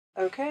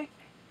Okay,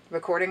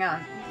 recording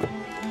on.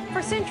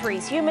 For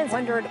centuries, humans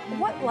wondered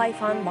what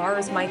life on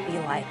Mars might be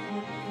like.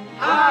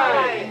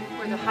 Hi!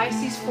 We're the High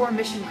Seas 4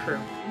 mission crew.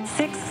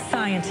 6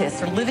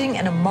 scientists are living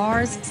in a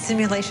Mars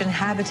simulation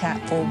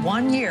habitat for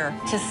 1 year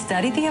to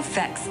study the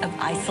effects of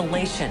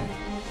isolation.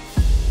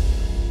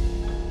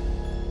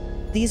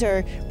 These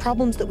are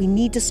problems that we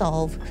need to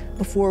solve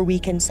before we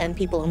can send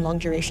people on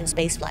long-duration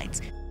space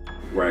flights.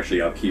 We're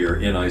actually up here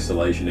in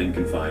isolation, in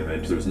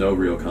confinement. There's no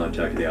real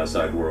contact with the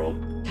outside world.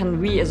 Can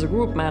we as a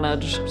group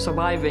manage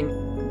surviving?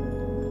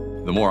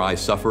 The more I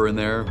suffer in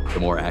there, the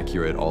more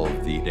accurate all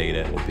of the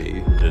data will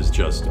be. It's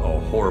just a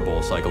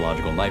horrible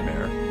psychological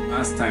nightmare.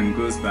 As time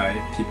goes by,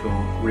 people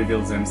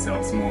reveal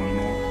themselves more and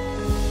more.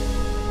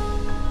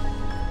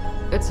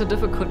 It's a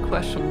difficult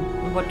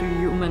question. What do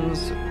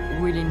humans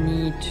really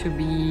need to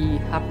be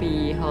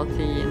happy,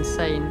 healthy, and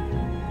sane?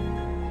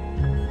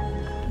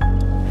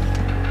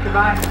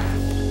 Goodbye.